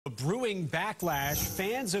Brewing backlash,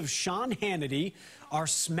 fans of Sean Hannity are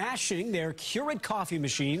smashing their Keurig coffee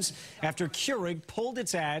machines after Keurig pulled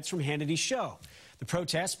its ads from Hannity's show. The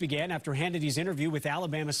protests began after Hannity's interview with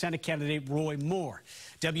Alabama Senate candidate Roy Moore.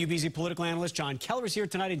 WBZ political analyst John Keller is here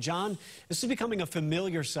tonight. And John, this is becoming a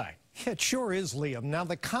familiar sight. Yeah, it sure is, Liam. Now,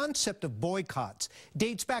 the concept of boycotts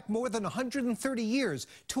dates back more than 130 years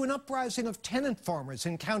to an uprising of tenant farmers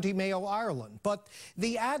in County Mayo, Ireland. But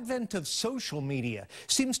the advent of social media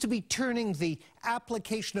seems to be turning the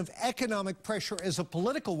application of economic pressure as a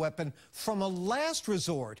political weapon from a last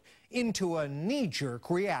resort into a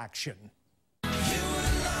knee-jerk reaction.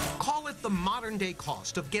 Call it the modern-day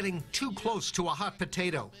cost of getting too close to a hot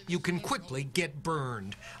potato. You can quickly get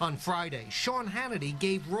burned. On Friday, Sean Hannity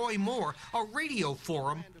gave Roy Moore a radio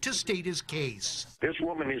forum to state his case. This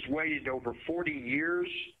woman has waited over 40 years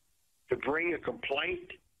to bring a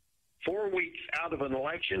complaint. 4 weeks out of an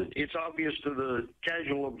election, it's obvious to the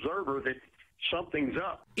casual observer that something's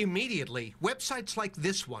up. Immediately, websites like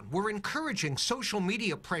this one were encouraging social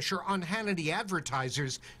media pressure on Hannity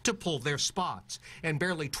advertisers to pull their spots. And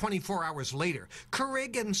barely 24 hours later,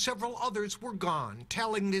 Keurig and several others were gone,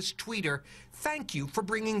 telling this tweeter, "Thank you for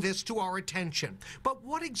bringing this to our attention." But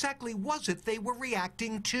what exactly was it they were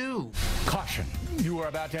reacting to? Caution, you are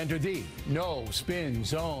about to enter the no spin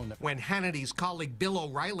zone. When Hannity's colleague Bill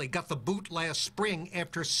O'Reilly got the boot last spring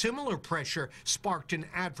after similar pressure sparked an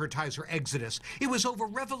advertiser exodus, it was over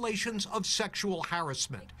revelations of sexual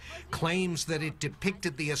harassment. Claims that it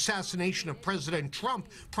depicted the assassination of President Trump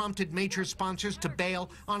prompted major sponsors to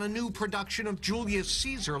bail on a new production of Julius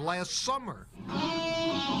Caesar last summer.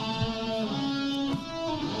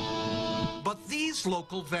 But these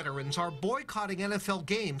local veterans are boycotting NFL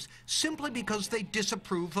games simply because they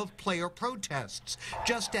disapprove of player protests,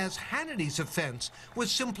 just as Hannity's offense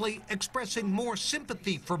was simply expressing more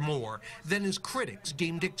sympathy for Moore than his critics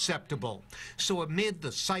deemed acceptable. So amid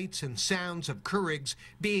the sights and sounds of Keurigs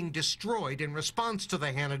being destroyed in response to the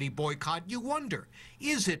Hannity boycott, you wonder,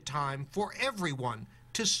 is it time for everyone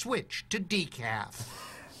to switch to decaf?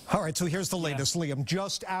 All right, so here's the latest, Liam.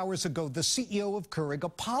 Just hours ago, the CEO of Keurig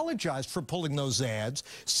apologized for pulling those ads,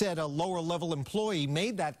 said a lower-level employee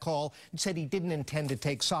made that call, and said he didn't intend to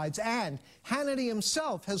take sides. And Hannity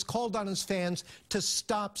himself has called on his fans to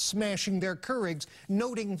stop smashing their Keurigs,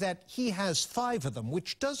 noting that he has 5 of them,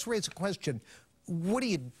 which does raise a question. What do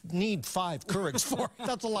you need 5 Keurigs for?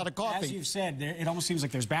 That's a lot of coffee. As you've said, it almost seems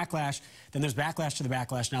like there's backlash, then there's backlash to the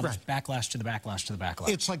backlash, now there's backlash to the backlash to the backlash.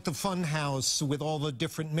 It's like the fun house with all the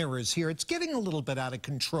different mirrors here. It's getting a little bit out of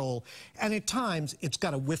control, and at times it's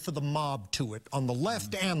got a whiff of the mob to it on the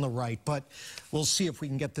left and the right, but we'll see if we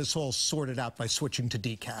can get this all sorted out by switching to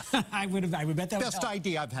decaf. I would bet that Best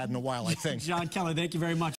idea I've had in a while, I think. John Keller, thank you very much.